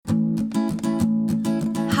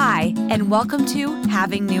Hi, and welcome to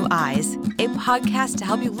Having New Eyes, a podcast to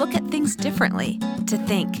help you look at things differently, to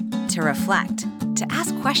think, to reflect, to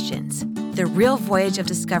ask questions. The real voyage of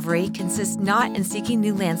discovery consists not in seeking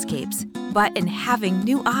new landscapes, but in having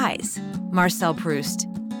new eyes. Marcel Proust.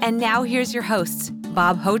 And now here's your hosts,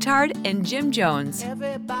 Bob Hotard and Jim Jones.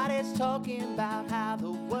 Everybody's talking about how the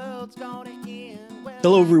world's gonna end.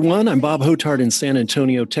 Hello, everyone. I'm Bob Hotard in San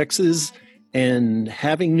Antonio, Texas. And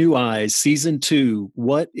Having New Eyes, Season 2,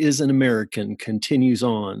 What is an American, continues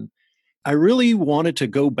on. I really wanted to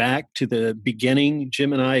go back to the beginning.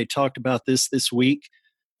 Jim and I talked about this week.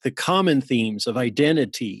 The common themes of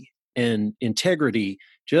identity and integrity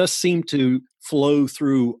just seem to flow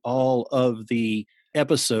through all of the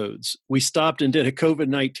episodes. We stopped and did a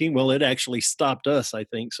COVID-19. Well, it actually stopped us, I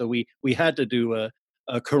think. So we had to do a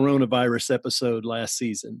coronavirus episode last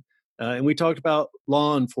season. And we talked about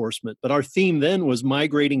law enforcement, but our theme then was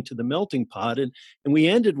migrating to the melting pot. And we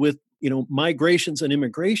ended with, migrations and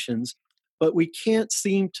immigrations, but we can't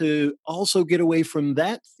seem to also get away from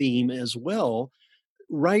that theme as well,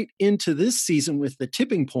 right into this season with the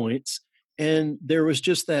tipping points. And there was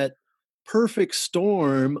just that perfect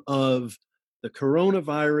storm of the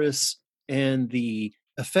coronavirus and the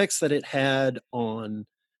effects that it had on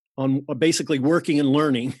basically working and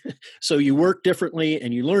learning. So you work differently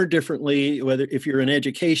and you learn differently, whether if you're in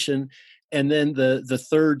education, and then the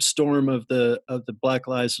third storm of the Black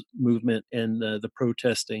Lives Movement and the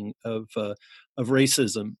protesting of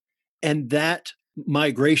racism, and that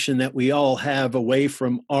migration that we all have away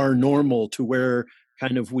from our normal to where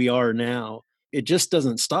kind of we are now. It just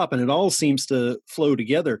doesn't stop, and it all seems to flow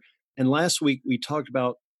together. And last week we talked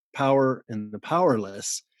about power and the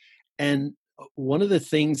powerless, and one of the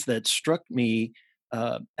things that struck me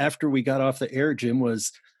after we got off the air, Jim,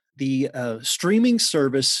 was the streaming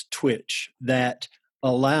service Twitch that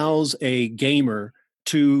allows a gamer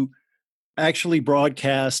to actually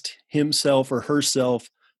broadcast himself or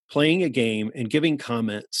herself playing a game and giving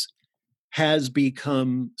comments has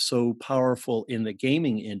become so powerful in the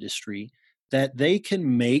gaming industry that they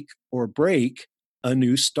can make or break a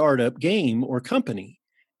new startup game or company.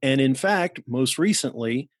 And in fact, most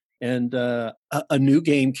recently, and a new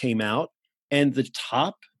game came out, and the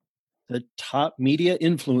top media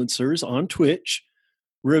influencers on Twitch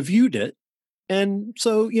reviewed it. And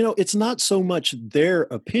so, it's not so much their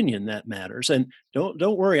opinion that matters. And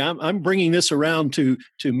don't worry, I'm bringing this around to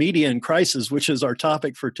media and crisis, which is our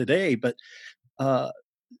topic for today. But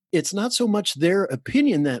it's not so much their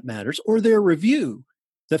opinion that matters or their review.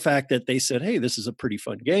 The fact that they said, "Hey, this is a pretty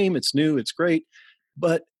fun game. It's new. It's great,"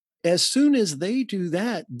 but as soon as they do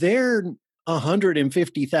that, their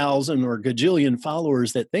 150,000 or gajillion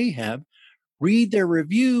followers that they have read their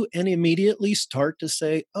review and immediately start to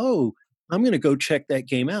say, "Oh, I'm going to go check that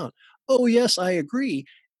game out. Oh, yes, I agree."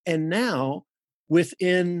 And now,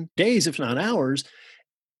 within days, if not hours,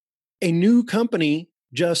 a new company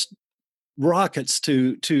just rockets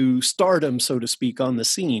to stardom, so to speak, on the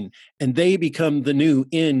scene, and they become the new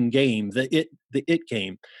in game, the it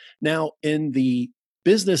game. Now, in the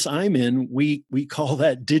business I'm in, we call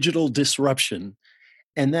that digital disruption.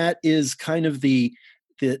 And that is kind of the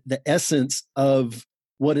essence of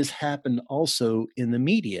what has happened also in the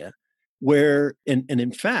media, where, and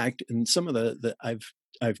in fact, in some of I've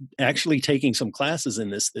actually taking some classes in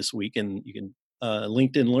this week, and you can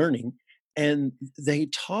LinkedIn Learning, and they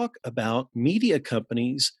talk about media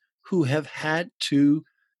companies who have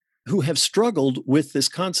struggled with this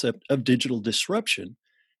concept of digital disruption.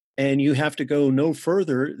 And you have to go no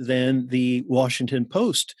further than the Washington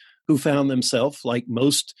Post, who found themselves, like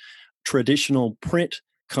most traditional print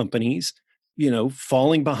companies,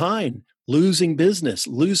 falling behind, losing business,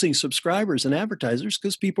 losing subscribers and advertisers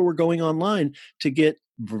because people were going online to get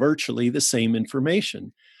virtually the same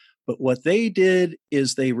information. But what they did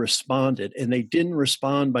is they responded, and they didn't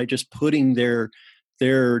respond by just putting their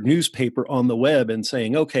newspaper on the web and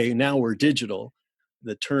saying, "Okay, now we're digital."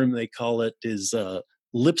 The term they call it is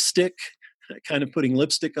lipstick, kind of putting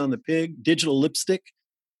lipstick on the pig, digital lipstick.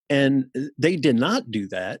 And they did not do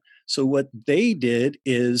that. So what they did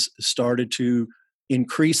is started to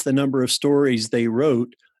increase the number of stories they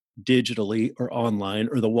wrote digitally or online,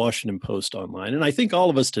 or the Washington Post online. And I think all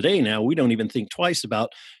of us today now, we don't even think twice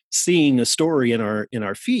about seeing a story in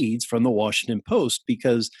our feeds from the Washington Post,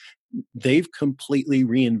 because they've completely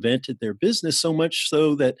reinvented their business, so much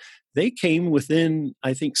so that they came within,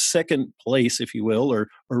 I think, second place, if you will, or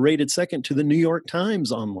rated second to the New York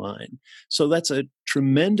Times online. So that's a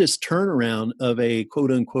tremendous turnaround of a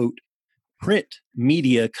quote unquote print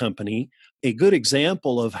media company. A good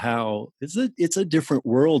example of how it's a different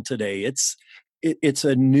world today. It's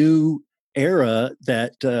a new era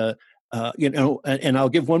that and I'll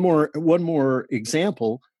give one more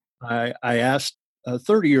example. I asked a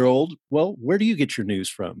 30-year-old, well, where do you get your news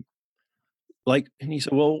from? And he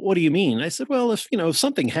said, well, what do you mean? I said, well, if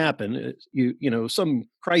something happened, some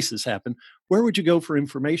crisis happened, where would you go for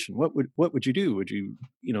information? What would you do? Would you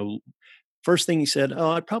first thing he said,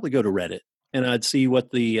 oh, I'd probably go to Reddit, and I'd see what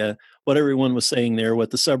everyone was saying there,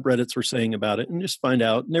 what the subreddits were saying about it, and just find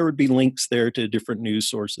out. And there would be links there to different news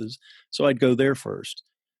sources, so I'd go there first.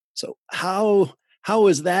 So how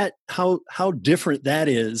is that? How different that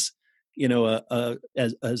is?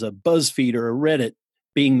 As a BuzzFeed or a Reddit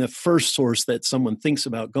being the first source that someone thinks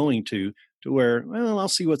about going to where, well, I'll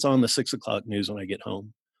see what's on the 6 o'clock news when I get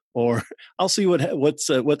home, or I'll see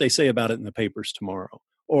what they say about it in the papers tomorrow,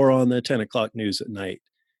 or on the 10 o'clock news at night.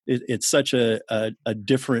 It's such a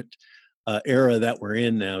different era that we're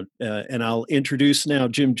in now. And I'll introduce now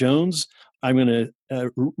Jim Jones. I'm going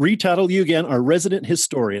to retitle you again, our resident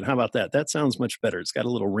historian. How about that? That sounds much better. It's got a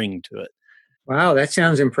little ring to it. Wow, that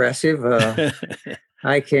sounds impressive.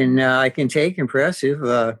 I can take impressive.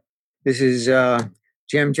 This is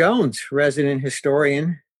Jim Jones, resident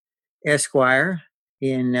historian, Esquire,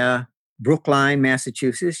 in Brookline,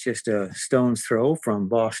 Massachusetts, just a stone's throw from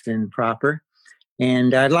Boston proper.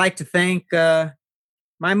 And I'd like to thank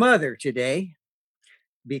my mother today,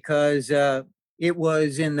 because it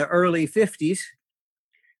was in the early 50s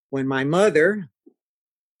when my mother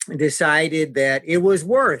decided that it was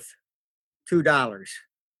worth $2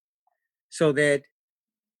 so that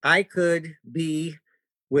I could be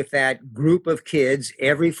with that group of kids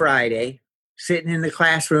every Friday, sitting in the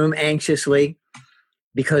classroom anxiously,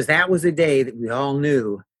 because that was the day that we all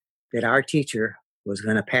knew that our teacher was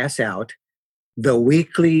going to pass out the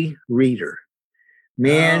Weekly Reader.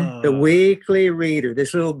 Man, the Weekly Reader,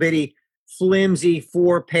 this little bitty, flimsy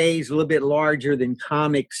 4-page, a little bit larger than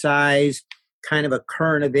comic size, kind of a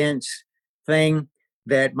current events thing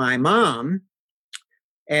that my mom,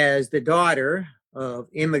 as the daughter of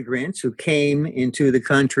immigrants who came into the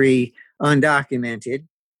country undocumented,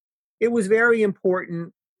 it was very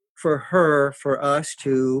important for us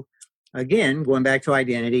to, again, going back to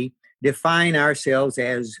identity, define ourselves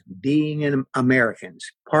as being Americans.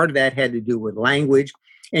 Part of that had to do with language,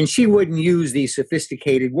 and she wouldn't use these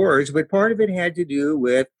sophisticated words, but part of it had to do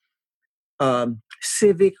with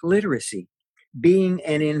civic literacy, being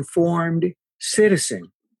an informed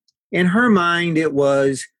citizen. In her mind, it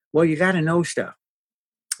was, well, you got to know stuff.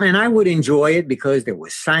 And I would enjoy it because there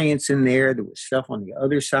was science in there. There was stuff on the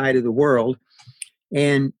other side of the world.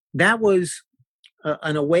 And that was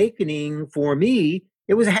an awakening for me.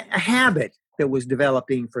 It was a habit that was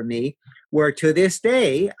developing for me, where to this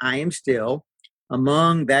day, I am still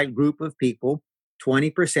among that group of people,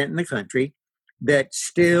 20% in the country, that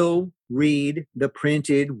still read the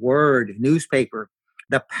printed word, newspaper,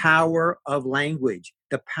 the power of language,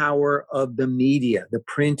 the power of the media. The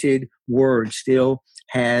printed word still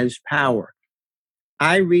has power.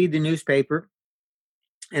 I read the newspaper,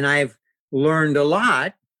 and I've learned a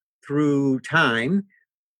lot through time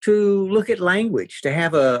to look at language, to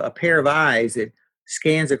have a pair of eyes that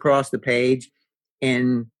scans across the page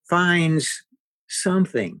and finds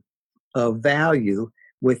something of value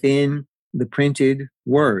within the printed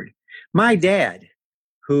word. My dad,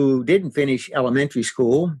 who didn't finish elementary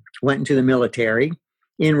school, went into the military.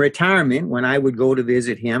 In retirement, when I would go to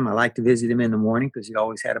visit him, I like to visit him in the morning because he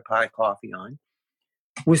always had a pot of coffee on,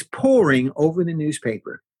 was poring over the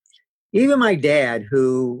newspaper. Even my dad,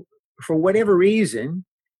 who, for whatever reason,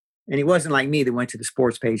 and he wasn't like me that went to the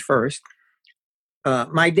sports page first,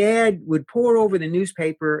 my dad would pore over the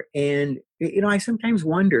newspaper, and I sometimes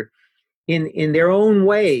wonder, in their own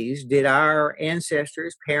ways, did our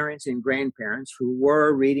ancestors, parents, and grandparents who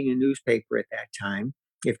were reading a newspaper at that time,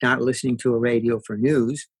 if not listening to a radio for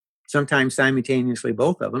news, sometimes simultaneously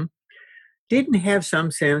both of them, didn't have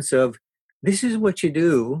some sense of, this is what you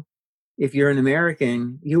do if you're an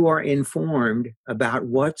American. You are informed about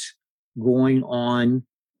what's going on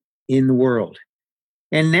in the world.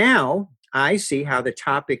 And now I see how the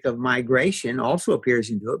topic of migration also appears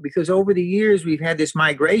into it, because over the years we've had this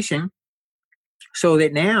migration so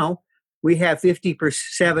that now we have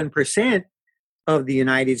 57% of the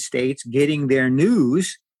United States getting their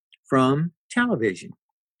news from television,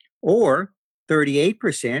 or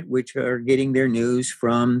 38%, which are getting their news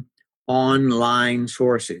from online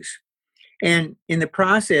sources. And in the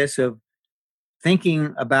process of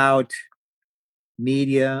thinking about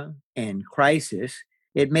media and crisis,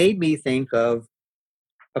 it made me think of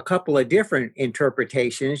a couple of different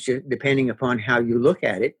interpretations, depending upon how you look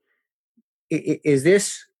at it. Is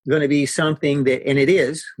this going to be something that, and it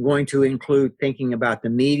is, going to include thinking about the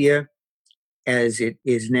media as it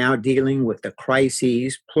is now dealing with the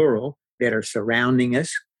crises, plural, that are surrounding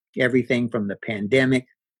us, everything from the pandemic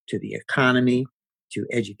to the economy to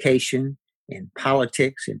education and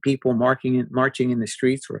politics and people marching in the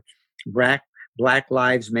streets for Black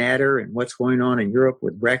Lives Matter and what's going on in Europe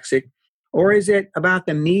with Brexit? Or is it about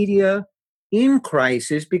the media in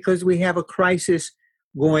crisis because we have a crisis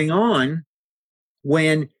going on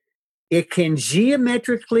when it can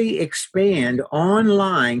geometrically expand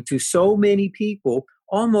online to so many people,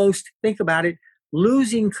 almost, think about it,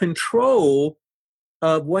 losing control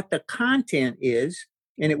of what the content is?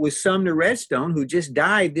 And it was Sumner Redstone, who just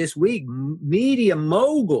died this week, media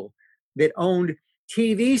mogul that owned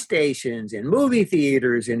TV stations and movie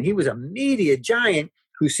theaters. And he was a media giant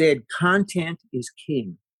who said content is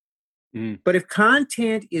king. But if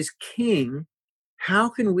content is king, how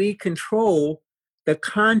can we control the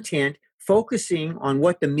content, focusing on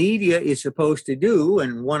what the media is supposed to do?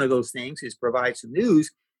 And one of those things is provide some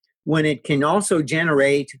news, when it can also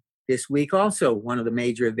generate, this week also, one of the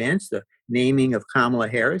major events, the naming of Kamala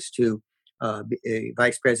Harris to a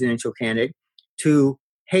vice presidential candidate, to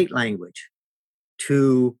hate language,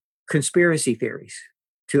 to conspiracy theories,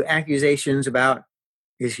 to accusations about,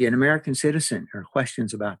 is she an American citizen, or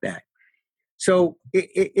questions about that. So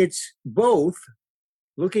it's both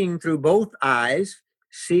looking through both eyes,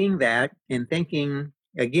 seeing that, and thinking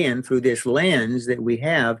again through this lens that we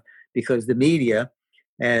have, because the media,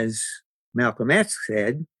 as Malcolm X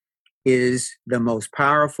said, is the most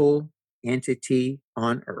powerful entity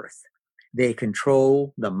on earth. They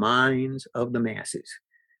control the minds of the masses.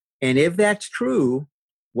 And if that's true,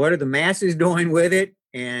 what are the masses doing with it?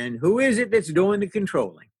 And who is it that's doing the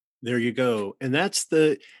controlling? There you go. And that's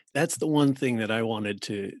the one thing that I wanted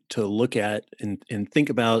to look at and think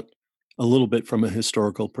about a little bit from a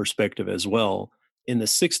historical perspective as well. In the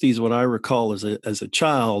 60s, what I recall as a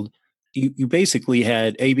child, you basically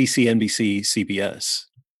had ABC, NBC, CBS,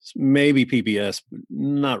 maybe PBS, but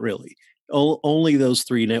not really. Only those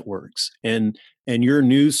three networks. And your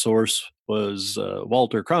news source was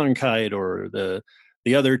Walter Cronkite or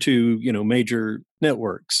the other two, major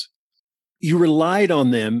networks. You relied on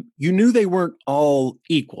them. You knew they weren't all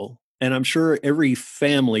equal. And I'm sure every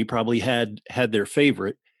family probably had their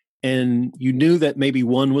favorite. And you knew that maybe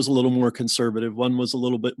one was a little more conservative, one was a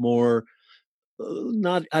little bit more,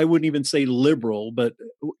 not, I wouldn't even say liberal, but,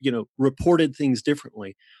 reported things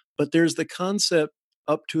differently. But there's the concept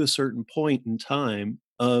up to a certain point in time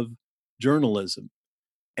of journalism.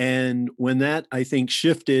 And when that, I think,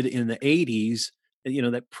 shifted in the 80s,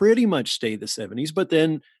 that pretty much stayed the 70s. But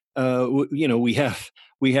then, we have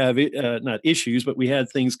not issues, but we had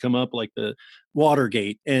things come up like the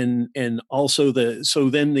Watergate, and also so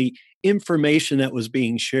then the information that was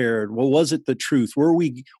being shared. Well, was it the truth? Were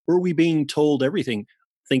we being told everything?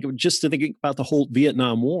 Think about the whole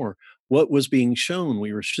Vietnam War. What was being shown?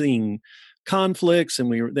 We were seeing conflicts, and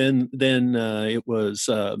we were then it was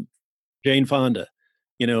Jane Fonda.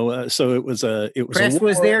 So it was press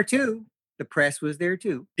was there too. The press was there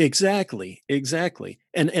too. Exactly.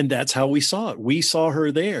 And that's how we saw it. We saw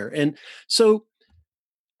her there. And so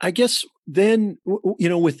I guess then,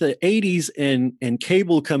 with the 80s and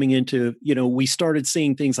cable coming into, we started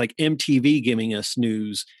seeing things like MTV giving us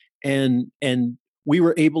news, and we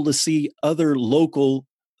were able to see other local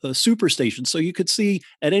super stations. So you could see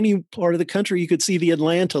at any part of the country, you could see the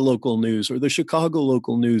Atlanta local news or the Chicago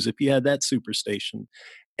local news if you had that super station.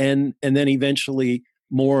 And then eventually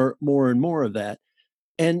more and more of that.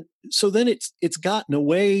 And so then it's gotten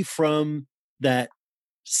away from that,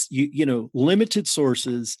 limited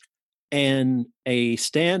sources and a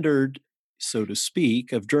standard, so to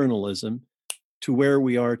speak, of journalism to where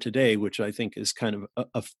we are today, which I think is kind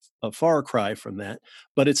of a far cry from that.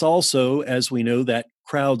 But it's also, as we know, that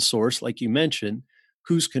crowdsourced, like you mentioned,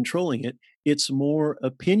 who's controlling it. It's more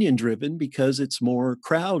opinion driven because it's more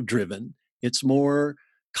crowd driven. It's more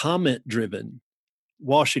comment driven.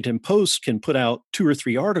 Washington Post can put out 2 or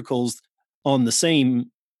 3 articles on the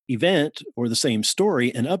same event or the same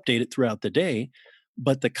story and update it throughout the day.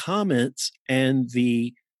 But the comments and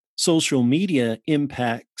the social media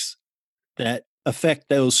impacts that affect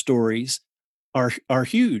those stories are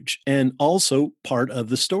huge and also part of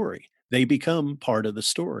the story. They become part of the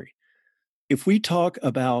story. If we talk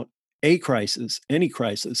about a crisis, any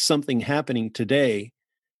crisis, something happening today,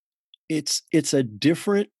 it's a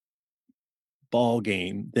different ball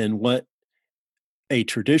game than what a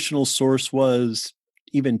traditional source was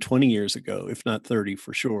even 20 years ago, if not 30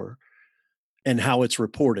 for sure, and how it's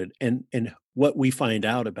reported and what we find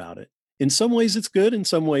out about it. In some ways it's good, in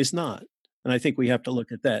some ways not. And I think we have to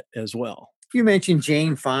look at that as well. You mentioned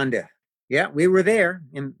Jane Fonda. Yeah, we were there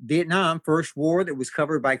in Vietnam, first war that was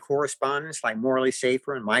covered by correspondents like Morley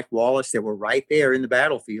Safer and Mike Wallace that were right there in the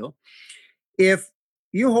battlefield. If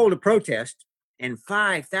you hold a protest and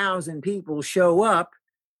 5,000 people show up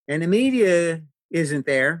and the media isn't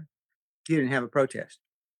there, you didn't have a protest.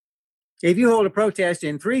 If you hold a protest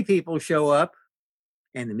and 3 people show up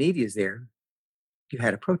and the media's there, you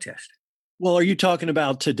had a protest. Well, are you talking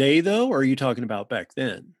about today, though, or are you talking about back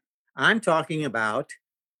then? I'm talking about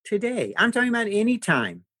today. I'm talking about any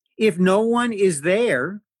time. If no one is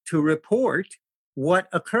there to report what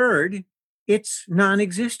occurred, it's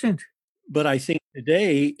non-existent. But I think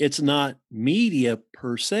today it's not media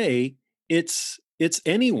per se. It's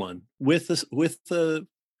anyone with a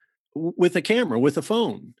camera, with a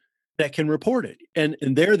phone that can report it, and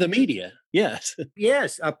they're the media. Yes.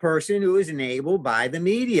 Yes, a person who is enabled by the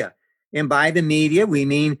media. And by the media, we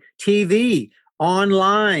mean TV,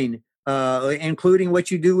 online, including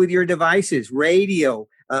what you do with your devices, radio.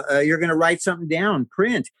 You're going to write something down,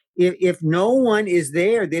 print. If no one is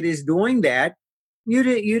there that is doing that, you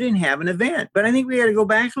didn't have an event. But I think we got to go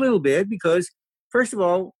back a little bit because, first of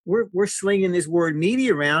all, we're slinging this word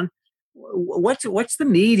media around. What's the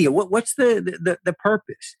media? What's the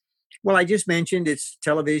purpose? Well, I just mentioned it's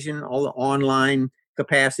television, all the online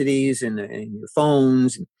capacities, and your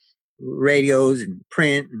phones, and radios, and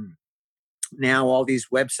print, and now all these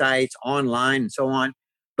websites online and so on.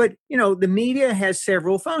 But, the media has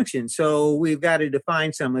several functions. So we've got to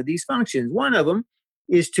define some of these functions. One of them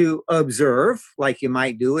is to observe, like you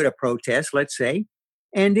might do at a protest, let's say,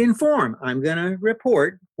 and inform. I'm going to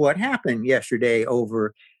report what happened yesterday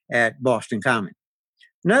over at Boston Common.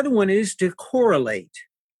 Another one is to correlate.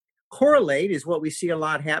 Correlate is what we see a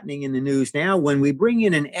lot happening in the news now when we bring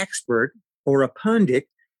in an expert or a pundit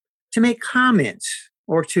to make comments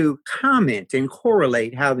or to comment and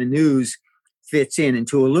correlate how the news fits in and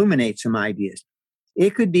to illuminate some ideas.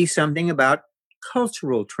 It could be something about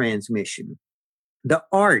cultural transmission, the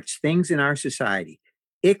arts, things in our society.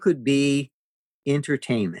 It could be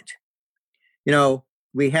entertainment.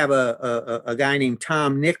 We have a guy named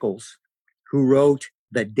Tom Nichols who wrote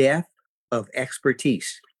The Death of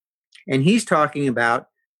Expertise. And he's talking about,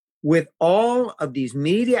 with all of these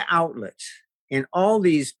media outlets and all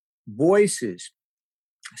these voices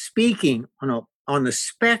speaking on the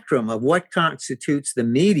spectrum of what constitutes the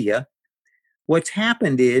media, what's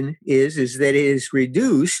happened is that it has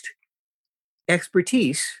reduced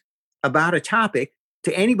expertise about a topic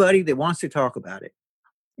to anybody that wants to talk about it.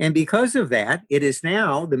 And because of that, it is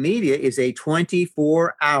now, the media is a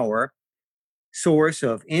 24-hour source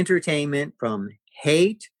of entertainment, from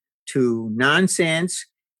hate to nonsense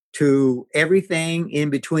to everything in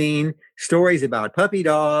between, stories about puppy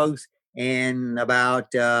dogs and about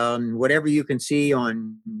whatever you can see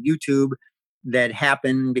on YouTube that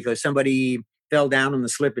happened because somebody fell down on the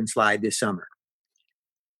slip and slide this summer.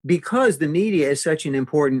 Because the media is such an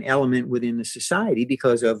important element within the society,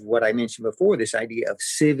 because of what I mentioned before, this idea of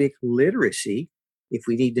civic literacy, if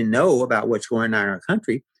we need to know about what's going on in our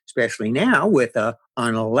country, especially now with an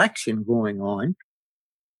election going on,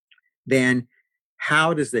 then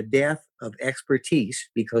how does the death of expertise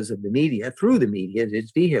because of the media, through the media,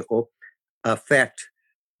 its vehicle, affect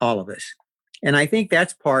all of us? And I think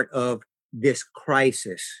that's part of this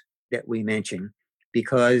crisis that we mentioned,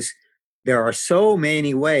 because there are so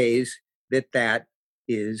many ways that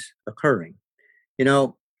is occurring.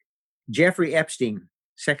 Jeffrey Epstein,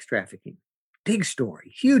 sex trafficking, big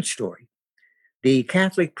story, huge story. The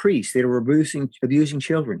Catholic priests that are abusing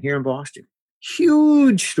children here in Boston,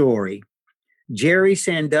 huge story. Jerry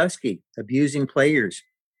Sandusky abusing players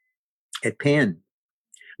at Penn.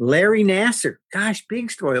 Larry Nassar, gosh, big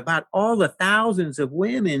story about all the thousands of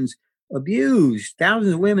women abused.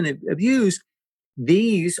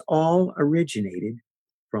 These all originated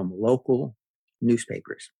from local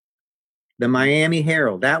newspapers. The Miami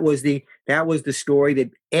Herald, that was the story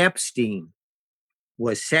that Epstein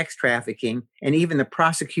was sex trafficking, and even the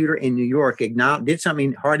prosecutor in New York did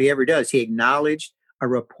something hardly ever does. He acknowledged a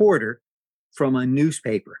reporter from a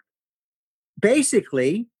newspaper.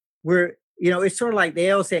 Basically, it's sort of like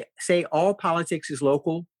they all say all politics is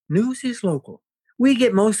local. News is local. We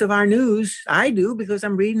get most of our news, I do, because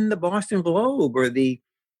I'm reading the Boston Globe or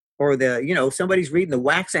somebody's reading the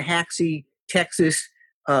Waxahachie, Texas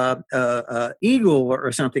Eagle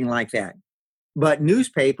or something like that. But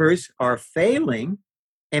newspapers are failing.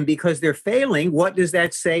 And because they're failing, what does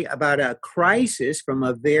that say about a crisis from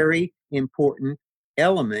a very important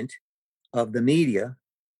element of the media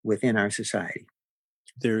within our society?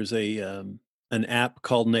 There's an app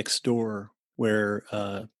called Nextdoor where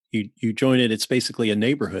you join it. It's basically a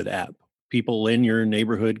neighborhood app people in your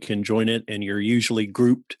neighborhood can join it, and you're usually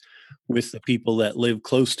grouped with the people that live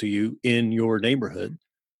close to you in your neighborhood.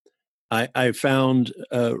 I found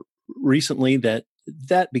recently that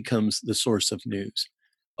becomes the source of news.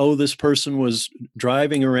 Oh, this person was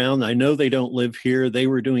driving around. I know they don't live here. They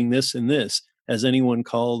were doing this and this. Has anyone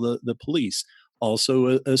called the police?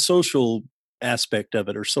 Also, a social aspect of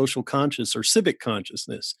it, or social conscious or civic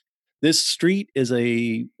consciousness. This street is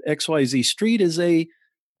a XYZ street is a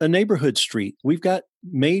neighborhood street. We've got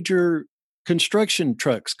major construction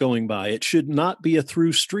trucks going by. It should not be a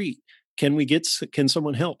through street. Can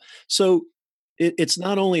someone help? So it's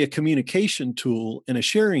not only a communication tool and a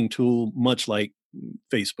sharing tool, much like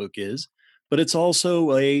Facebook is, but it's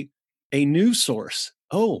also a news source.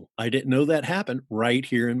 Oh, I didn't know that happened right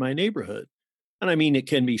here in my neighborhood. And I mean, it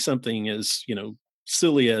can be something as,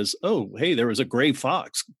 silly as, oh, hey, there was a gray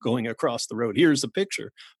fox going across the road. Here's a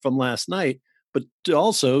picture from last night. But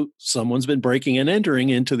also, someone's been breaking and entering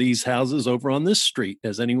into these houses over on this street.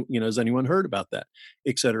 Has anyone heard about that?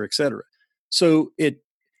 Et cetera, et cetera. So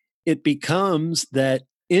it becomes that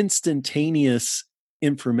instantaneous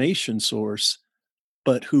information source,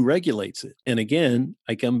 but who regulates it? And again,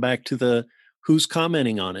 I come back to the who's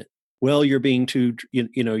commenting on it. Well, you're being too,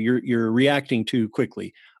 you're reacting too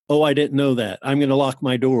quickly. Oh, I didn't know that. I'm going to lock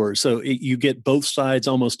my door. So you get both sides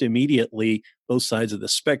almost immediately, both sides of the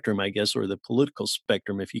spectrum, I guess, or the political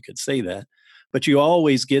spectrum, if you could say that. But you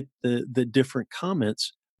always get the different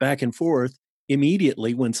comments back and forth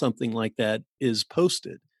immediately when something like that is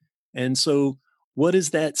posted. And so what is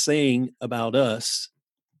that saying about us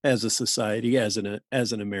as a society, as an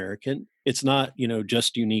American? It's not,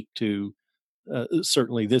 just unique to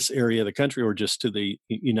certainly this area of the country or just to the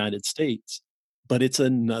United States, but it's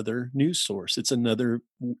another news source. It's another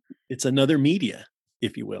media,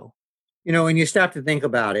 if you will. When you stop to think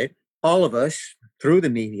about it, all of us through the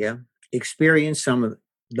media experience some of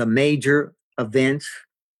the major events,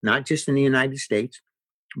 not just in the United States,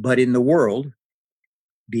 but in the world,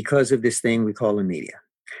 because of this thing we call the media.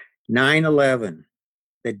 9/11,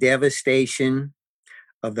 the devastation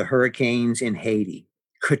of the hurricanes in Haiti,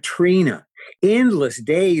 Katrina, endless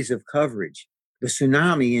days of coverage, the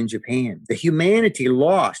tsunami in Japan, the humanity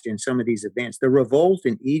lost in some of these events, the revolt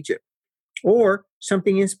in Egypt, or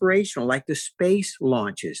something inspirational like the space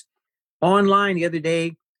launches. Online the other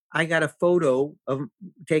day, I got a photo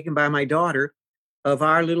taken by my daughter of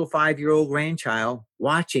our little 5-year-old grandchild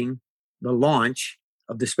watching the launch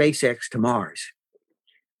of the SpaceX to Mars.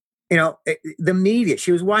 The media,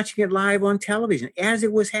 she was watching it live on television as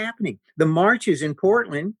it was happening. The marches in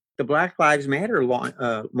Portland, the Black Lives Matter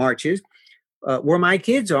marches, where my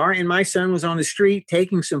kids are, and my son was on the street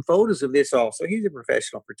taking some photos of this also. He's a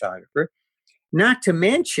professional photographer. Not to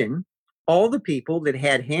mention all the people that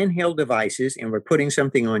had handheld devices and were putting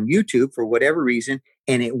something on YouTube for whatever reason,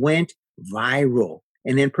 and it went viral.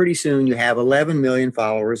 And then pretty soon you have 11 million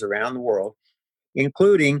followers around the world,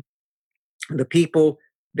 including the people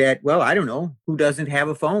that, well, I don't know, who doesn't have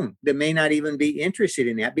a phone, that may not even be interested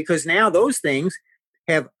in that, because now those things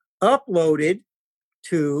have uploaded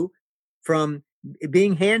from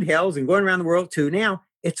being handhelds and going around the world to now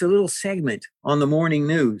it's a little segment on the morning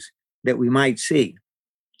news that we might see.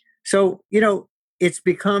 So, it's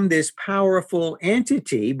become this powerful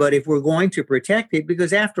entity, but if we're going to protect it,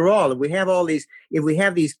 because after all, if we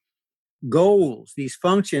have these goals, these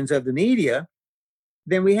functions of the media,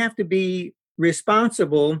 then we have to be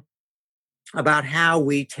responsible about how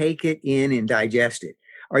we take it in and digest it.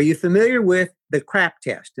 Are you familiar with the crap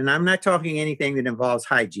test? And I'm not talking anything that involves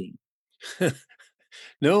hygiene.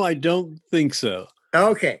 No, I don't think so.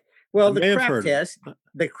 Okay. Well, the crap test,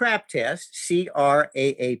 CRAAP test.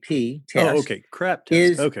 Oh, okay. Crap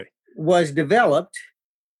test. Was developed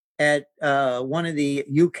at one of the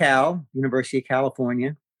UCal, University of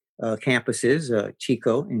California campuses,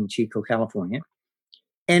 Chico, California.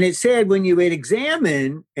 And it said when you would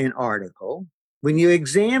examine an article, when you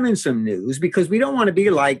examine some news, because we don't want to be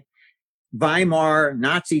like Weimar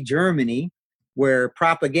Nazi Germany, where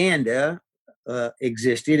propaganda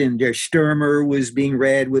existed and Der Stürmer was being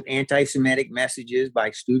read with anti-Semitic messages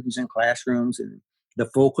by students in classrooms, and the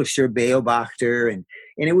Völkischer Beobachter, and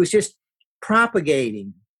it was just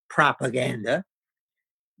propagating propaganda.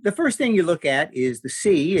 The first thing you look at is the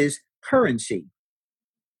C is currency.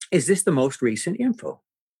 Is this the most recent info?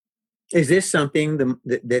 Is this something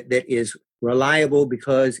that is reliable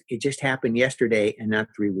because it just happened yesterday and not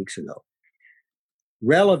 3 weeks ago?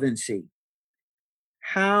 Relevancy.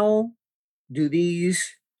 How do these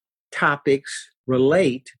topics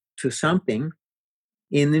relate to something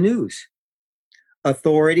in the news?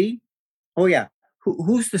 Authority. Oh, yeah.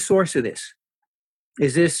 Who's the source of this?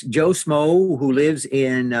 Is this Joe Smo who lives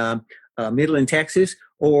in Midland, Texas?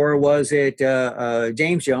 Or was it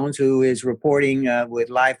James Jones who is reporting with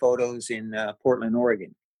live photos in Portland,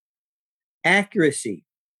 Oregon? Accuracy.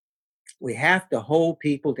 We have to hold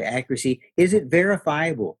people to accuracy. Is it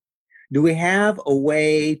verifiable? Do we have a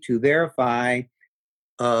way to verify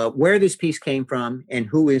where this piece came from and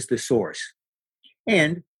who is the source?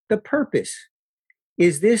 And the purpose.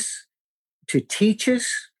 Is this to teach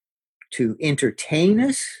us, to entertain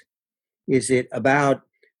us? Is it about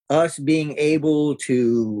us being able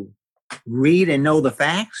to read and know the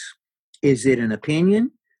facts? Is it an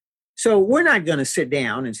opinion? So we're not going to sit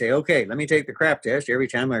down and say, okay, let me take the crap test every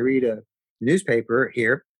time I read a newspaper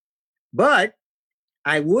here. But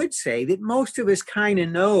I would say that most of us kind of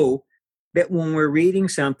know that when we're reading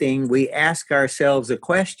something, we ask ourselves a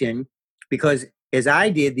question, because as I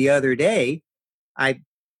did the other day, I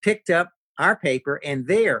picked up our paper and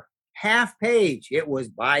there, half page, it was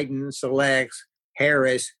Biden selects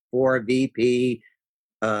Harris for VP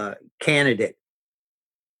candidate.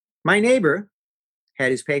 My neighbor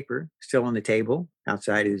had his paper still on the table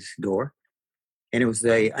outside his door, and it was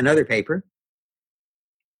another paper.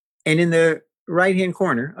 And in the right-hand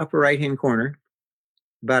corner, upper right-hand corner,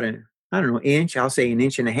 about inch, I'll say an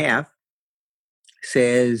inch and a half,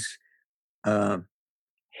 says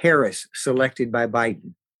Harris selected by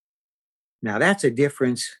Biden. Now that's a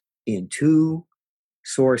difference in two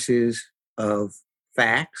sources of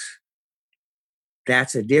facts.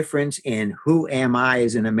 That's a difference in who am I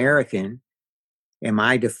as an American. Am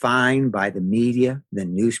I defined by the media, the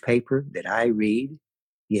newspaper that I read?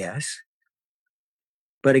 Yes.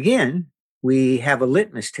 But again, we have a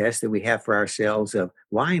litmus test that we have for ourselves of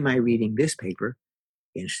why am I reading this paper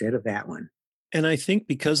instead of that one? And I think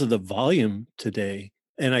because of the volume today,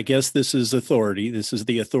 and I guess this is authority, this is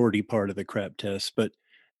the authority part of the crap test, but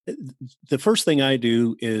the first thing I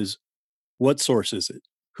do is, what source is it?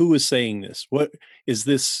 Who is saying this? What is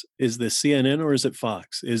this? Is this CNN or is it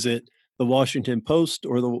Fox? Is it the Washington Post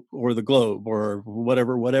or the Globe or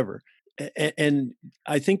whatever? And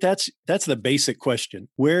I think that's the basic question.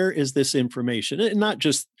 Where is this information? And not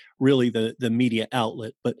just really the media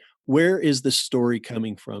outlet, but where is the story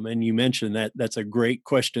coming from? And you mentioned that's a great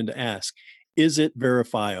question to ask. Is it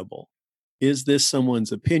verifiable? Is this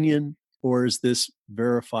someone's opinion or is this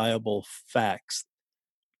verifiable facts?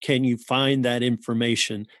 Can you find that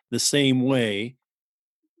information the same way,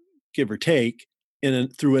 give or take,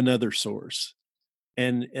 through another source?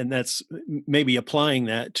 And that's maybe applying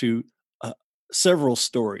that to several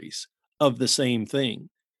stories of the same thing,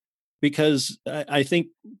 because I think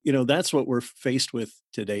that's what we're faced with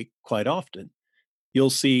today quite often.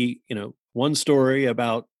 You'll see one story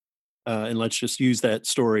about, and let's just use that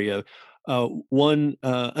story of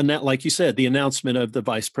like you said, the announcement of the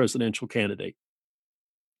vice presidential candidate.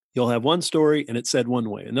 You'll have one story and it's said one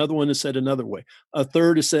way, another one is said another way, a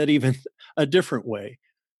third is said even a different way.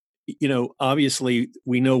 Obviously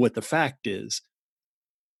we know what the fact is,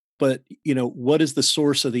 but what is the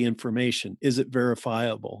source of the information? Is it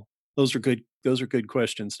verifiable? Those are good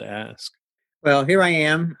questions to ask. Well, here I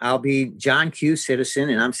am. I'll be John Q. Citizen,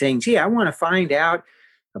 and I'm saying, gee, I want to find out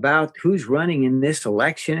about who's running in this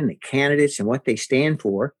election and the candidates and what they stand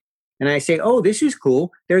for. And I say, oh, this is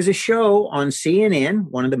cool. There's a show on CNN,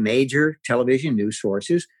 one of the major television news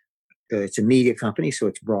sources. It's a media company, so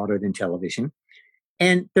it's broader than television.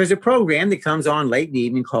 And there's a program that comes on late in the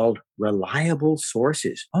evening called Reliable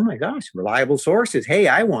Sources. Oh my gosh, Reliable Sources. Hey,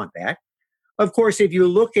 I want that. Of course, if you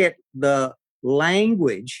look at the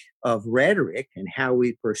language of rhetoric and how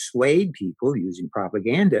we persuade people using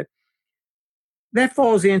propaganda, that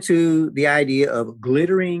falls into the idea of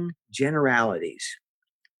glittering generalities.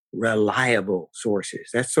 Reliable sources.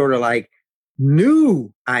 That's sort of like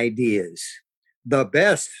new ideas, the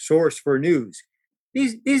best source for news.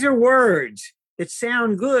 These are words that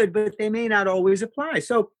sound good, but they may not always apply.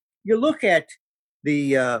 So you look at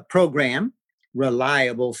the program,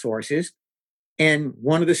 Reliable Sources, and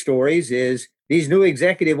one of the stories is these new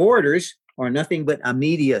executive orders are nothing but a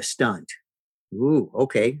media stunt. Ooh,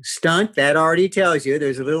 okay. Stunt, that already tells you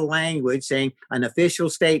there's a little language saying an official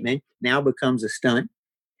statement now becomes a stunt.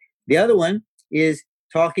 The other one is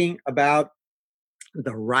talking about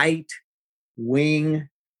the right-wing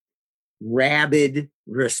rabid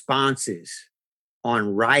responses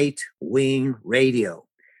on right-wing radio.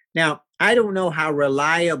 Now, I don't know how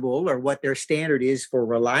reliable or what their standard is for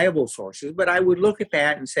reliable sources, but I would look at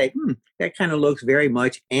that and say, that kind of looks very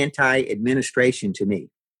much anti-administration to me.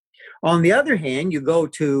 On the other hand, you go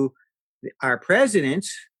to our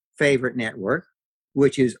president's favorite network,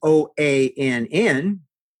 which is OANN.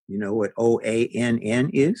 You know what OANN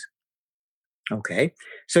is? Okay.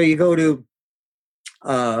 So you go to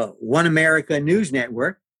One America News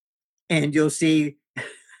Network, and you'll see,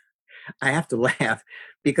 I have to laugh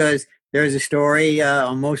because there's a story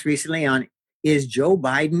most recently on, is Joe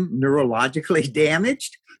Biden neurologically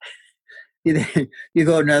damaged? You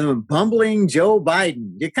go to another one, bumbling Joe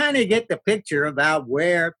Biden. You kind of get the picture about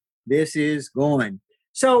where this is going.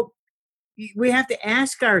 So we have to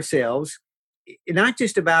ask ourselves, not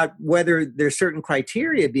just about whether there's certain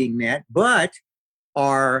criteria being met, but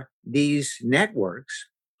are these networks,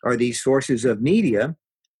 are these sources of media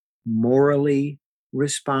morally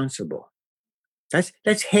responsible?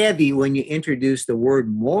 That's heavy when you introduce the word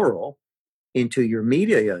moral into your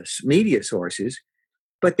media sources.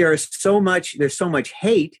 But there's so much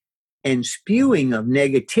hate and spewing of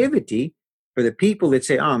negativity for the people that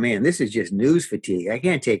say, "Oh man, this is just news fatigue. I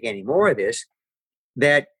can't take any more of this."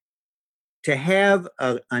 That to have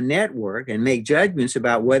a network and make judgments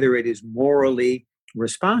about whether it is morally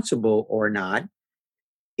responsible or not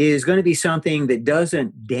is going to be something that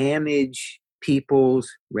doesn't damage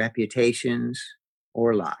people's reputations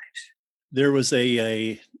or lives. There was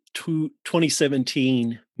a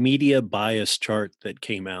 2017 media bias chart that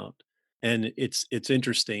came out, and it's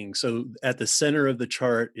interesting. So at the center of the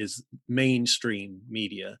chart is mainstream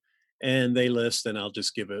media, and they list, and I'll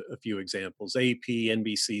just give a few examples: AP,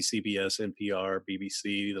 NBC, CBS, NPR,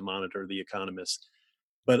 BBC, The Monitor, The Economist.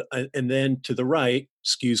 But and then to the right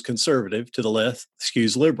skews conservative, to the left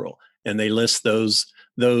skews liberal, and they list those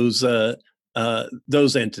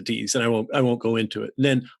entities, and I won't go into it. And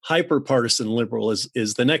then hyper partisan liberal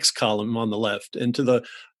is the next column on the left, and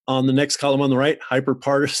on the next column on the right, hyper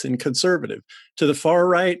partisan conservative. To the far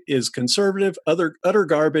right is conservative, utter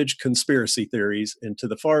garbage conspiracy theories, and to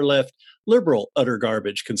the far left, liberal utter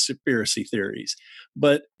garbage conspiracy theories.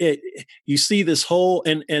 But you see this whole,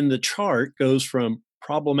 and the chart goes from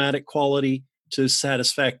problematic quality to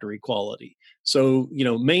satisfactory quality. So,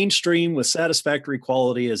 mainstream with satisfactory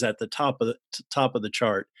quality is at the top of the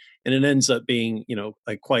chart, and it ends up being,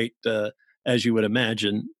 a quite as you would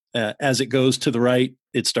imagine. As it goes to the right,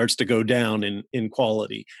 it starts to go down in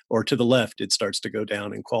quality, or to the left, it starts to go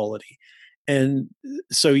down in quality. And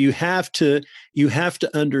so you have to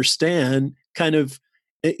understand, kind of,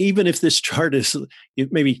 even if this chart is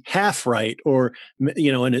maybe half right, or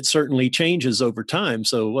and it certainly changes over time.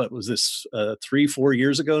 So what was this, 3-4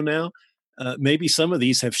 years ago now? Maybe some of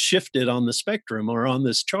these have shifted on the spectrum or on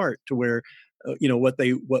this chart to where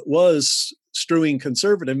what was strewing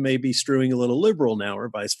conservative may be strewing a little liberal now, or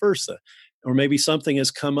vice versa. Or maybe something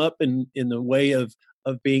has come up in the way of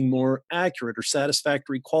being more accurate or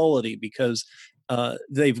satisfactory quality because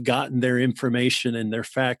they've gotten their information and their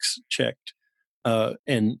facts checked,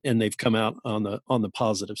 and they've come out on the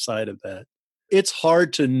positive side of that. It's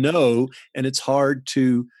hard to know, and it's hard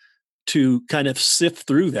to kind of sift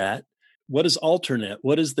through that. What is alternate?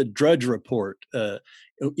 What is the Drudge Report?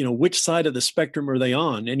 Which side of the spectrum are they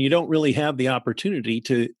on? And you don't really have the opportunity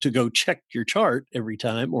to go check your chart every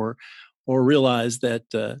time, or realize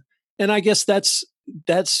that. And I guess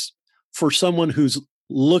that's for someone who's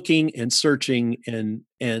looking and searching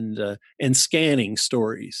and scanning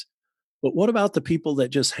stories. But what about the people that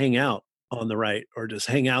just hang out on the right, or just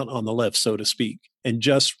hang out on the left, so to speak, and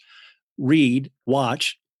just read,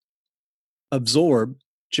 watch, absorb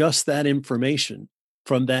just that information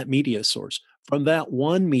from that media source, from that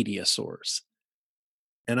one media source?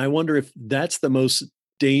 And I wonder if that's the most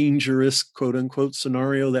dangerous, quote unquote,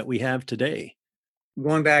 scenario that we have today.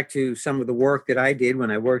 Going back to some of the work that I did when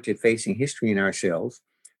I worked at Facing History in Ourselves,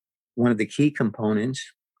 one of the key components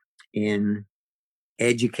in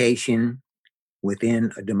education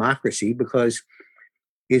within a democracy, because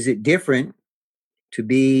is it different to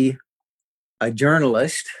be a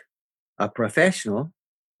journalist, a professional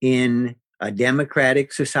in a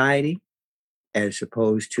democratic society as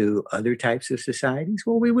opposed to other types of societies?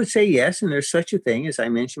 Well, we would say yes. And there's such a thing, as I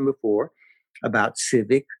mentioned before, about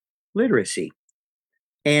civic literacy.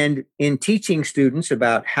 And in teaching students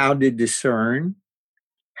about how to discern,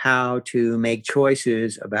 how to make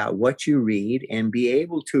choices about what you read, and be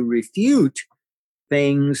able to refute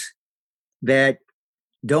things that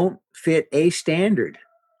don't fit a standard,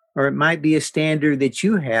 or it might be a standard that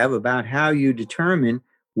you have about how you determine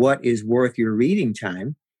what is worth your reading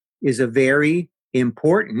time, is a very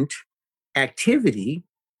important activity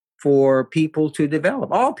for people to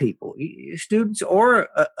develop, all people, students or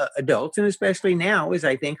adults. And especially now, as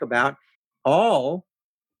I think about all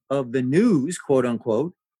of the news, quote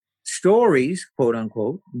unquote, stories, quote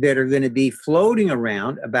unquote, that are going to be floating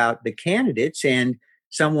around about the candidates and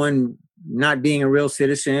someone not being a real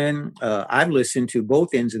citizen. I've listened to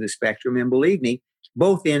both ends of the spectrum, and believe me,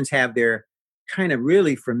 both ends have their kind of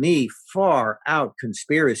really, for me, far out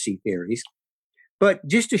conspiracy theories. But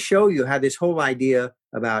just to show you how this whole idea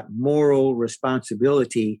about moral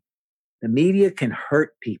responsibility, the media can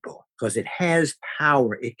hurt people because it has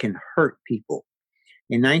power. It can hurt people.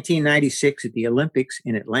 In 1996 at the Olympics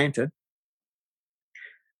in Atlanta,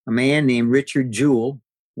 a man named Richard Jewell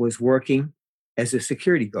was working as a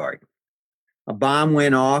security guard. A bomb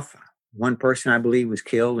went off. One person, I believe, was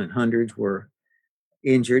killed and hundreds were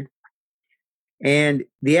injured. And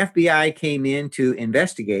the FBI came in to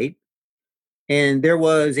investigate. And there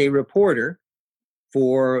was a reporter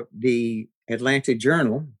for the Atlanta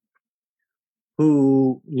Journal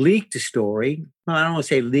who leaked a story. Well, I don't want to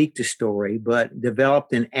say leaked a story, but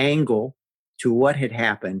developed an angle to what had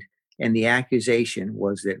happened. And the accusation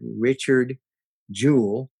was that Richard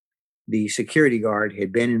Jewell, the security guard,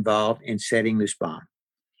 had been involved in setting this bomb.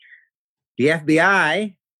 The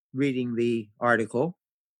FBI, reading the article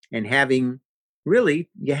and having really,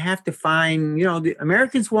 you have to find, the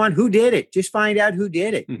Americans want who did it. Just find out who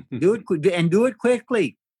did it. Do it and do it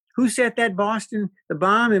quickly. Who set that the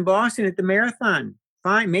bomb in Boston at the marathon?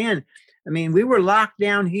 Fine, man. I mean, we were locked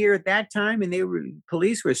down here at that time, and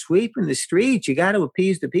police were sweeping the streets. You got to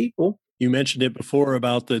appease the people. You mentioned it before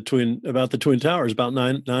about the Twin Towers, about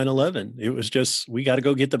 9/11. It was just, we got to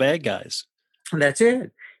go get the bad guys. That's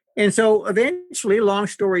it. And so eventually, long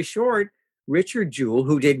story short, Richard Jewell,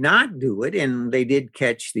 who did not do it, and they did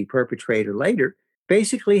catch the perpetrator later,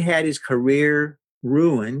 basically had his career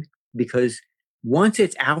ruined because once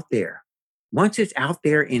it's out there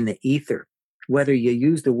in the ether, whether you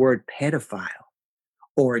use the word pedophile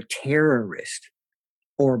or terrorist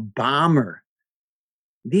or bomber,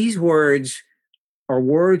 these words are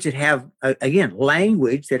words that have, again,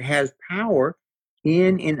 language that has power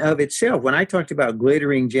in and of itself. When I talked about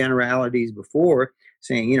glittering generalities before,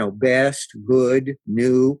 saying, best, good,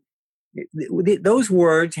 new, those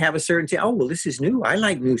words have a certain, oh, well, this is new. I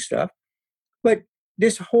like new stuff. But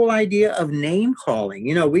this whole idea of name calling,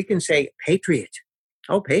 we can say patriot.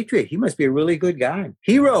 Oh, patriot. He must be a really good guy.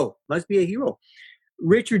 Hero. Must be a hero.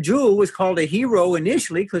 Richard Jewell was called a hero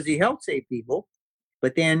initially because he helped save people.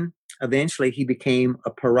 But then eventually he became a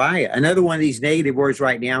pariah. Another one of these negative words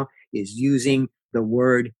right now is using the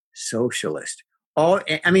word socialist.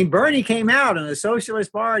 Bernie came out in the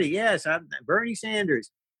Socialist Party. Yes, Bernie Sanders.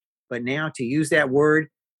 But now to use that word,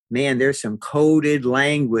 man, there's some coded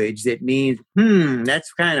language that means,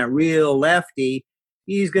 that's kind of real lefty.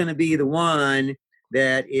 He's going to be the one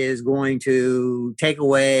that is going to take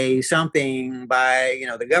away something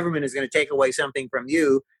the government is going to take away something from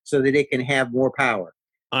you so that it can have more power.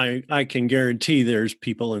 I can guarantee there's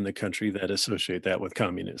people in the country that associate that with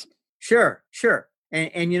communism. Sure.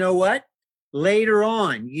 And you know what? Later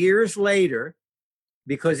on, years later,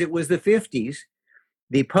 because it was the 50s,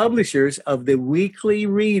 the publishers of the Weekly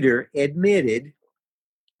Reader admitted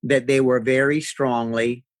that they were very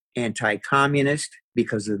strongly anti-communist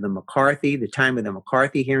because of the time of the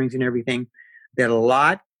McCarthy hearings and everything, that a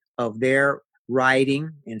lot of their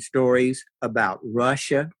writing and stories about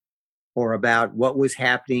Russia or about what was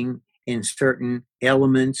happening in certain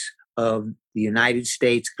elements of the United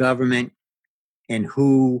States government and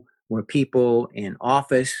who were people in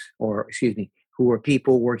office, who were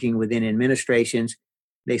people working within administrations,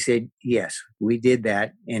 they said, yes, we did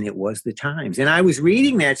that, and it was the times. And I was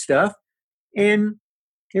reading that stuff, and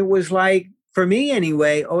it was like, for me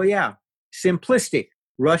anyway, oh yeah, simplistic.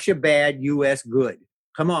 Russia bad, U.S. good.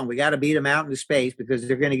 Come on, we got to beat them out into space because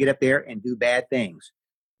they're going to get up there and do bad things,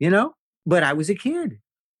 But I was a kid.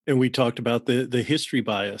 And we talked about the history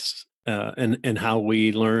bias and how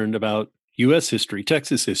we learned about U.S. history,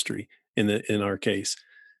 Texas history in our case.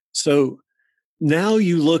 So now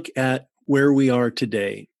you look at where we are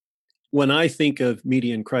today. When I think of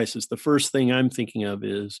media in crisis, the first thing I'm thinking of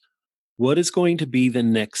is what is going to be the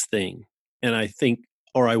next thing? And I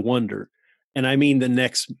wonder, and I mean the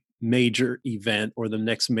next major event or the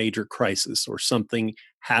next major crisis or something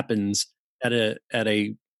happens at a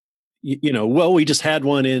we just had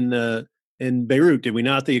one in Beirut, did we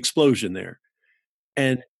not? The explosion there.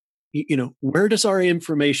 And where does our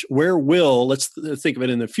information, let's think of it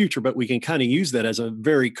in the future, but we can kind of use that as a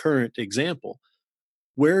very current example.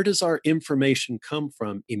 Where does our information come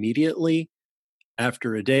from immediately,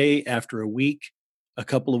 after a day, after a week, a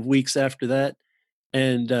couple of weeks after that?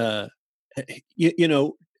 And,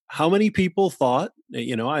 how many people thought,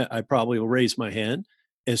 I probably will raise my hand.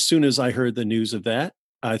 As soon as I heard the news of that,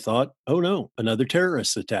 I thought, oh no, another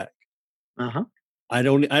terrorist attack. Uh-huh. I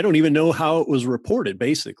don't even know how it was reported,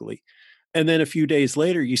 basically. And then a few days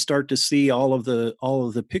later, you start to see all of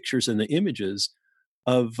the pictures and the images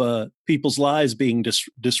of people's lives being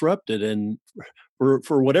disrupted. And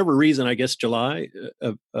for whatever reason, I guess July,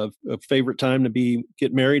 a favorite time to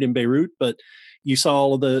get married in Beirut, but you saw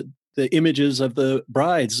all of the images of the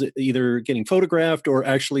brides either getting photographed or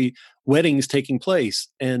actually weddings taking place,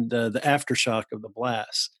 and the aftershock of the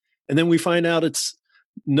blast. And then we find out it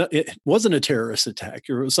wasn't a terrorist attack,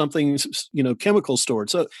 or it was something, chemical stored.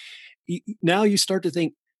 So now you start to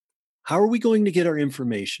think, how are we going to get our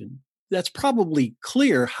information? That's probably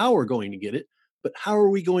clear how we're going to get it, but how are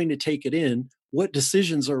we going to take it in? What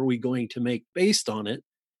decisions are we going to make based on it?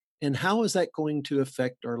 And how is that going to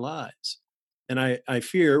affect our lives? And I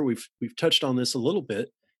fear we've touched on this a little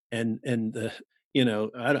bit, and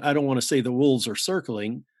I don't want to say the wolves are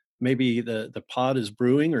circling. Maybe the pot is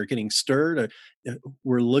brewing or getting stirred.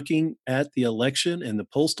 We're looking at the election and the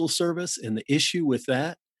Postal Service and the issue with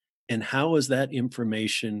that, and how is that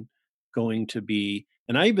information going to be?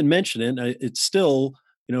 And I even mentioned it. It's still,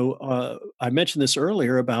 I mentioned this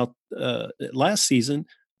earlier about last season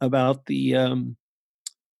about the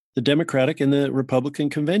Democratic and the Republican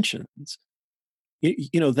conventions.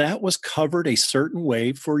 That was covered a certain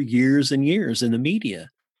way for years and years in the media.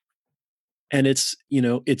 And it's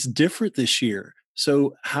different this year.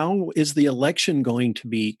 So how is the election going to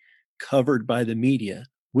be covered by the media?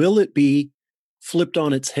 Will it be flipped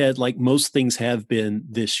on its head like most things have been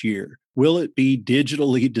this year? Will it be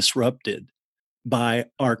digitally disrupted by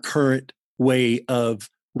our current way of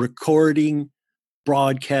recording,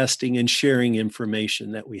 broadcasting, and sharing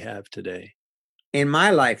information that we have today? In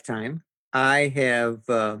my lifetime, I have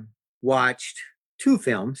watched two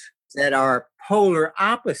films that are polar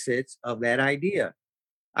opposites of that idea.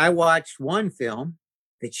 I watched one film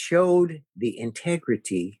that showed the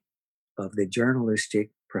integrity of the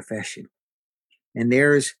journalistic profession. And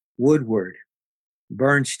there's Woodward,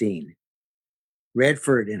 Bernstein,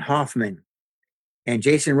 Redford, and Hoffman, and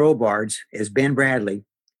Jason Robards as Ben Bradley,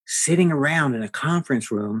 sitting around in a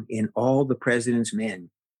conference room in All the President's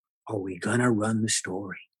Men. Are we gonna run the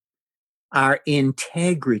story? Our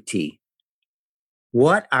integrity,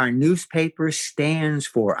 what our newspaper stands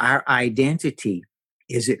for, our identity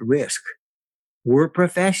is at risk. We're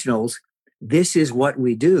professionals. This is what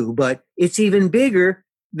we do, but it's even bigger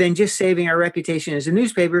than just saving our reputation as a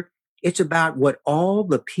newspaper. It's about what all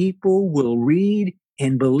the people will read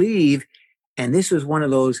and believe. And this was one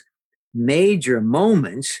of those major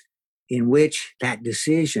moments in which that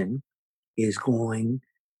decision is going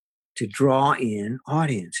to draw in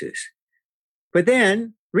audiences. But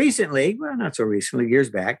then recently, well, not so recently, years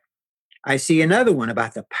back, I see another one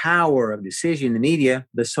about the power of decision in the media,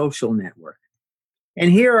 the social network.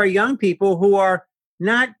 And here are young people who are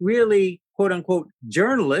not really, quote unquote,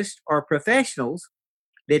 journalists or professionals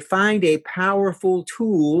that find a powerful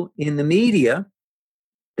tool in the media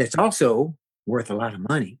that's also worth a lot of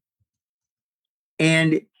money.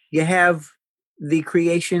 And you have the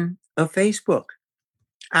creation of Facebook.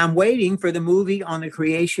 I'm waiting for the movie on the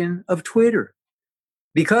creation of Twitter,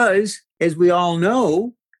 because as we all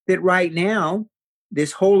know, that right now,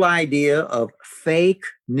 this whole idea of fake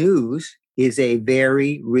news is a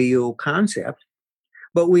very real concept.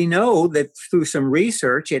 But we know that through some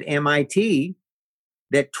research at MIT,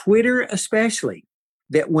 that Twitter especially,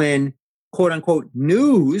 that when quote unquote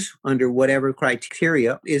news under whatever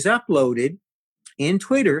criteria is uploaded in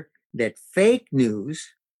Twitter, that fake news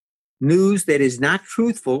that is not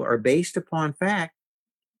truthful or based upon fact,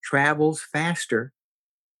 travels faster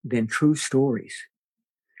than true stories.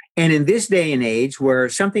 And in this day and age where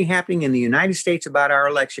something happening in the United States about our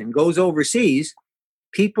election goes overseas,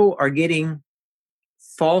 people are getting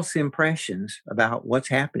false impressions about what's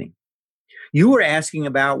happening. You were asking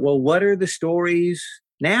about, well, what are the stories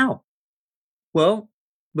now? Well,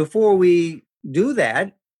 before we do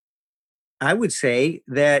that, I would say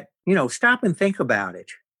that, stop and think about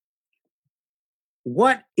it.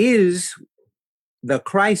 What is the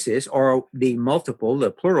crisis, or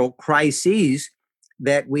the plural crises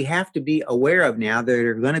that we have to be aware of now that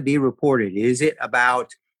are going to be reported? Is it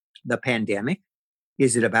about the pandemic?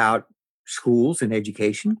 Is it about schools and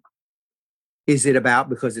education? Is it about,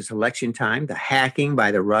 because it's election time, the hacking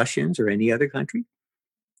by the Russians or any other country?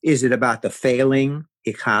 Is it about the failing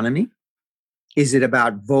economy? Is it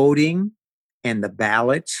about voting and the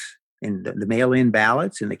ballots and the mail-in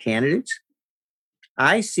ballots and the candidates?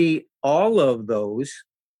 I see all of those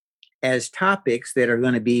as topics that are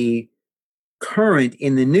going to be current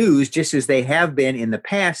in the news, just as they have been in the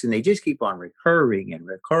past, and they just keep on recurring and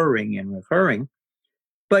recurring and recurring.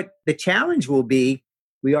 But the challenge will be,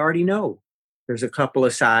 we already know there's a couple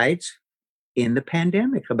of sides in the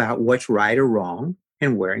pandemic about what's right or wrong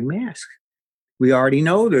and wearing masks. We already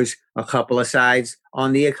know there's a couple of sides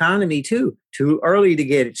on the economy too. Too early to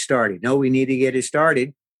get it started. No, we need to get it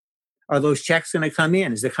started. Are those checks going to come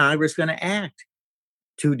in? Is the Congress going to act?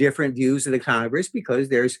 Two different views of the Congress, because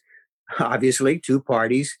there's obviously two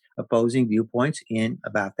parties opposing viewpoints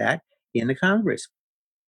about that in the Congress.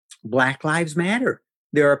 Black Lives Matter.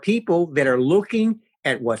 There are people that are looking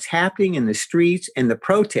at what's happening in the streets and the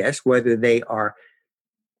protests, whether they are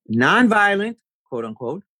nonviolent, quote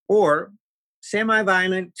unquote, or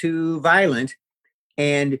semi-violent to violent.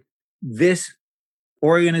 And this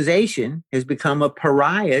organization has become a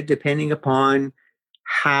pariah depending upon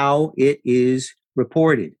how it is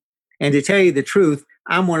reported. And to tell you the truth,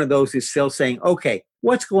 I'm one of those who's still saying, okay,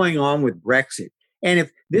 what's going on with Brexit? And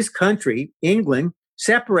if this country, England,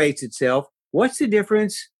 separates itself, what's the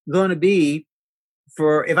difference going to be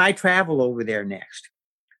for if I travel over there next?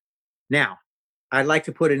 Now, I'd like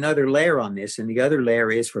to put another layer on this. And the other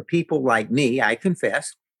layer is for people like me, I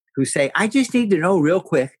confess, who say, I just need to know real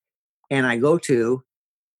quick. And I go to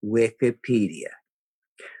Wikipedia.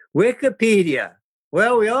 Wikipedia.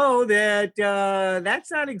 Well, we know that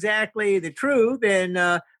that's not exactly the truth. And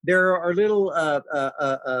there are little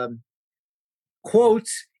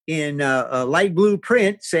quotes in light blue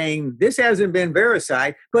print saying this hasn't been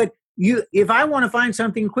verified. But if I want to find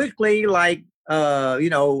something quickly, like,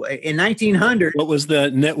 in 1900. What was the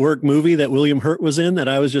network movie that William Hurt was in that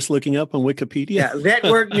I was just looking up on Wikipedia? Yeah,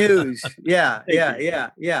 network news. Yeah.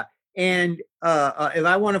 And if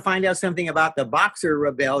I want to find out something about the Boxer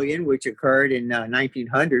Rebellion, which occurred in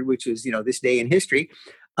 1900, which was, this day in history,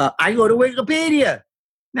 I go to Wikipedia.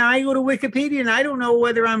 Now, I go to Wikipedia and I don't know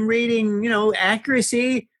whether I'm reading,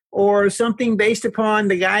 accuracy or something based upon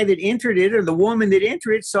the guy that entered it or the woman that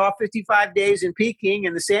entered it saw 55 Days in Peking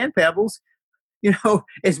and the Sand Pebbles,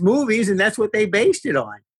 as movies, and that's what they based it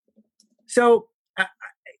on. So,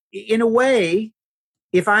 in a way,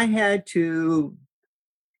 if I had to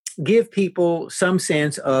give people some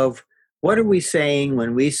sense of what are we saying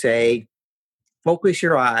when we say, focus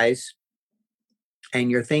your eyes and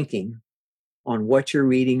your thinking on what you're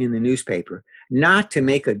reading in the newspaper, not to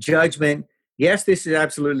make a judgment. Yes, this is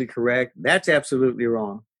absolutely correct. That's absolutely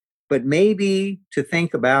wrong. But maybe to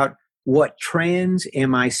think about what trends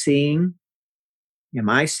am I seeing? Am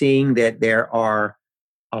I seeing that there are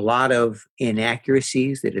a lot of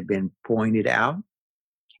inaccuracies that have been pointed out?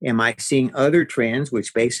 Am I seeing other trends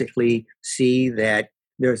which basically see that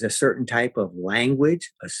there's a certain type of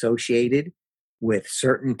language associated with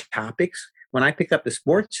certain topics? When I pick up the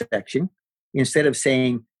sports section, instead of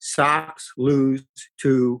saying Sox lose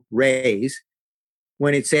to Rays,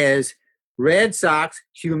 when it says Red Sox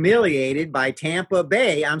humiliated by Tampa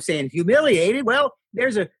Bay, I'm saying humiliated. Well,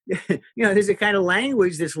 there's a kind of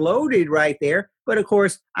language that's loaded right there. But of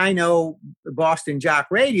course, I know Boston Jock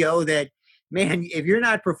Radio that, man, if you're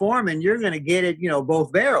not performing, you're going to get it,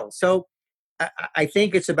 both barrels. So I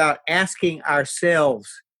think it's about asking ourselves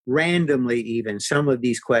randomly, even some of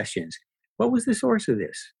these questions. What was the source of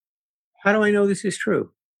this? How do I know this is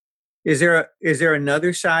true? Is there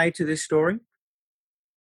another side to this story?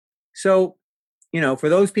 So, for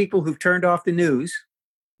those people who've turned off the news,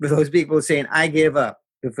 for those people saying, I give up,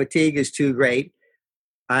 the fatigue is too great,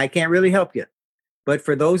 I can't really help you. But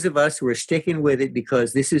for those of us who are sticking with it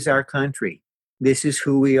because this is our country, this is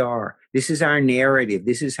who we are, this is our narrative,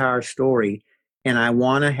 this is our story, and I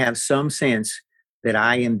want to have some sense that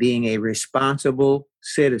I am being a responsible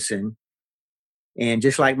citizen. And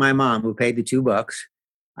just like my mom who paid the $2,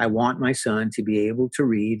 I want my son to be able to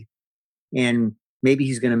read, and maybe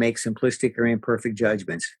he's going to make simplistic or imperfect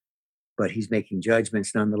judgments, but he's making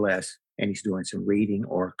judgments nonetheless, and he's doing some reading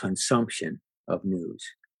or consumption of news.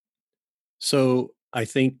 So I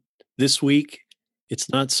think this week,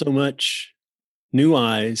 it's not so much new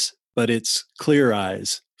eyes, but it's clear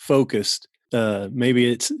eyes, focused.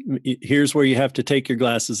 Maybe here's where you have to take your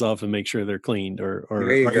glasses off and make sure they're cleaned, or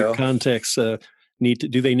your contacts do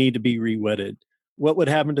they need to be re-wetted? What would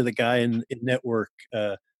happen to the guy in Network,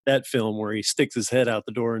 that film where he sticks his head out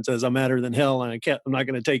the door and says, I'm madder than hell and I'm not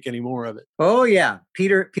going to take any more of it? Oh yeah.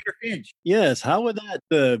 Peter Finch. Yes. How would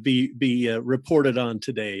that be reported on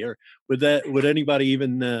today? Or would anybody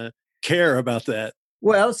even care about that?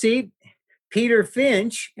 Well, see, Peter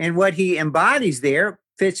Finch and what he embodies there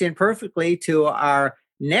fits in perfectly to our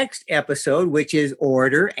next episode, which is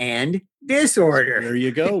order and disorder. There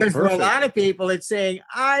you go. Because for a lot of people, it's saying,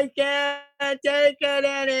 I can't take it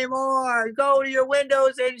anymore. Go to your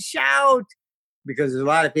windows and shout. Because a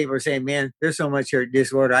lot of people are saying, man, there's so much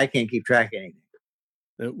disorder, I can't keep track of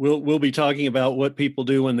anything. We'll be talking about what people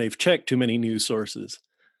do when they've checked too many news sources.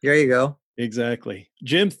 There you go. Exactly.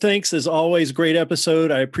 Jim, thanks as always. Great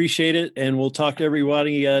episode. I appreciate it. And we'll talk to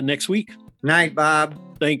everybody next week. Night,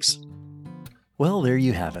 Bob. Thanks. Well, there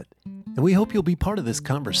you have it. And we hope you'll be part of this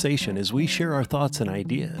conversation as we share our thoughts and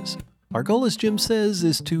ideas. Our goal, as Jim says,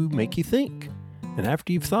 is to make you think. And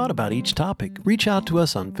after you've thought about each topic, reach out to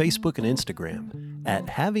us on Facebook and Instagram at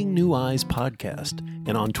Having New Eyes Podcast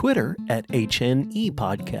and on Twitter at HNE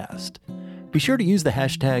Podcast. Be sure to use the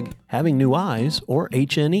hashtag Having New Eyes or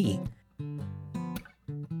HNE.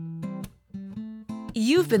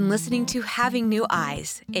 You've been listening to Having New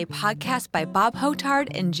Eyes, a podcast by Bob Hotard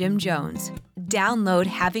and Jim Jones. Download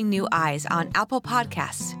Having New Eyes on Apple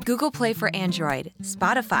Podcasts, Google Play for Android,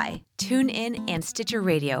 Spotify, TuneIn, and Stitcher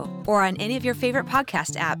Radio, or on any of your favorite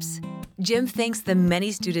podcast apps. Jim thanks the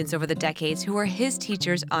many students over the decades who were his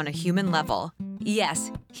teachers on a human level. Yes,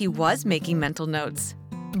 he was making mental notes.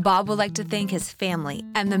 Bob would like to thank his family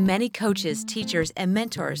and the many coaches, teachers, and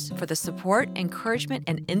mentors for the support, encouragement,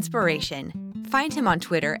 and inspiration. Find him on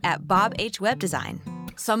Twitter at Bob H. Web Design.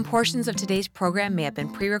 Some portions of today's program may have been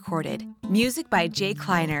pre-recorded. Music by Jay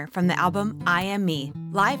Kleiner from the album I Am Me,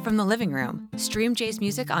 live from the living room. Stream Jay's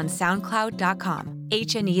music on SoundCloud.com.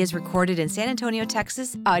 HNE is recorded in San Antonio,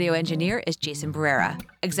 Texas. Audio engineer is Jason Barrera.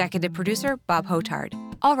 Executive producer, Bob Hotard.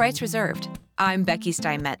 All rights reserved. I'm Becky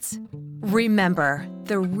Steinmetz. Remember,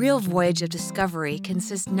 the real voyage of discovery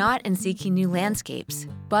consists not in seeking new landscapes,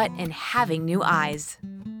 but in having new eyes.